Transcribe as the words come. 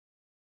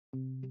Hey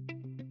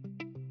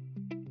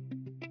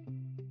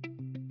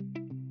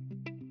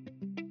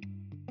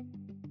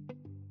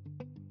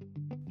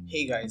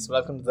guys,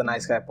 welcome to the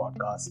Nice Guy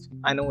podcast.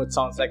 I know it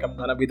sounds like I'm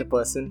gonna be the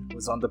person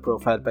who's on the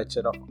profile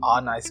picture of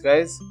our nice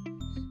guys.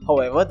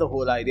 However, the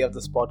whole idea of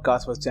this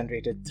podcast was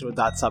generated through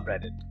that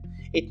subreddit.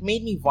 It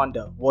made me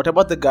wonder, what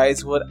about the guys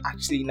who are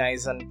actually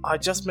nice and are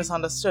just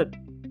misunderstood?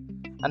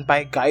 And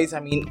by guys, I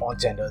mean all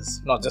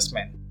genders, not just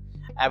men.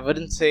 I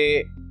wouldn't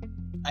say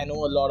I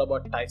know a lot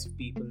about types of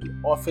people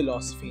or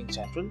philosophy in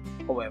general.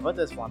 However,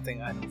 there's one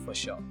thing I know for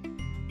sure.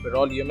 We're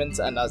all humans,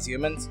 and as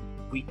humans,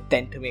 we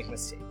tend to make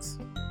mistakes.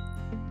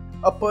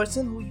 A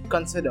person who you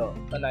consider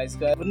a nice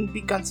guy wouldn't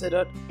be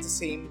considered the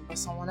same as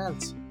someone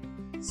else.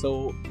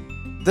 So,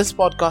 this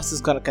podcast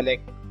is going to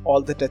collect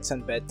all the tips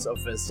and bits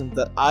of wisdom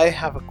that I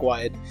have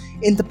acquired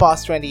in the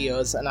past 20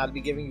 years, and I'll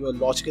be giving you a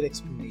logical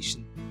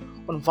explanation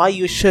on why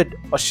you should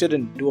or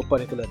shouldn't do a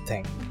particular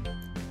thing.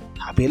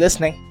 Happy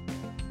listening!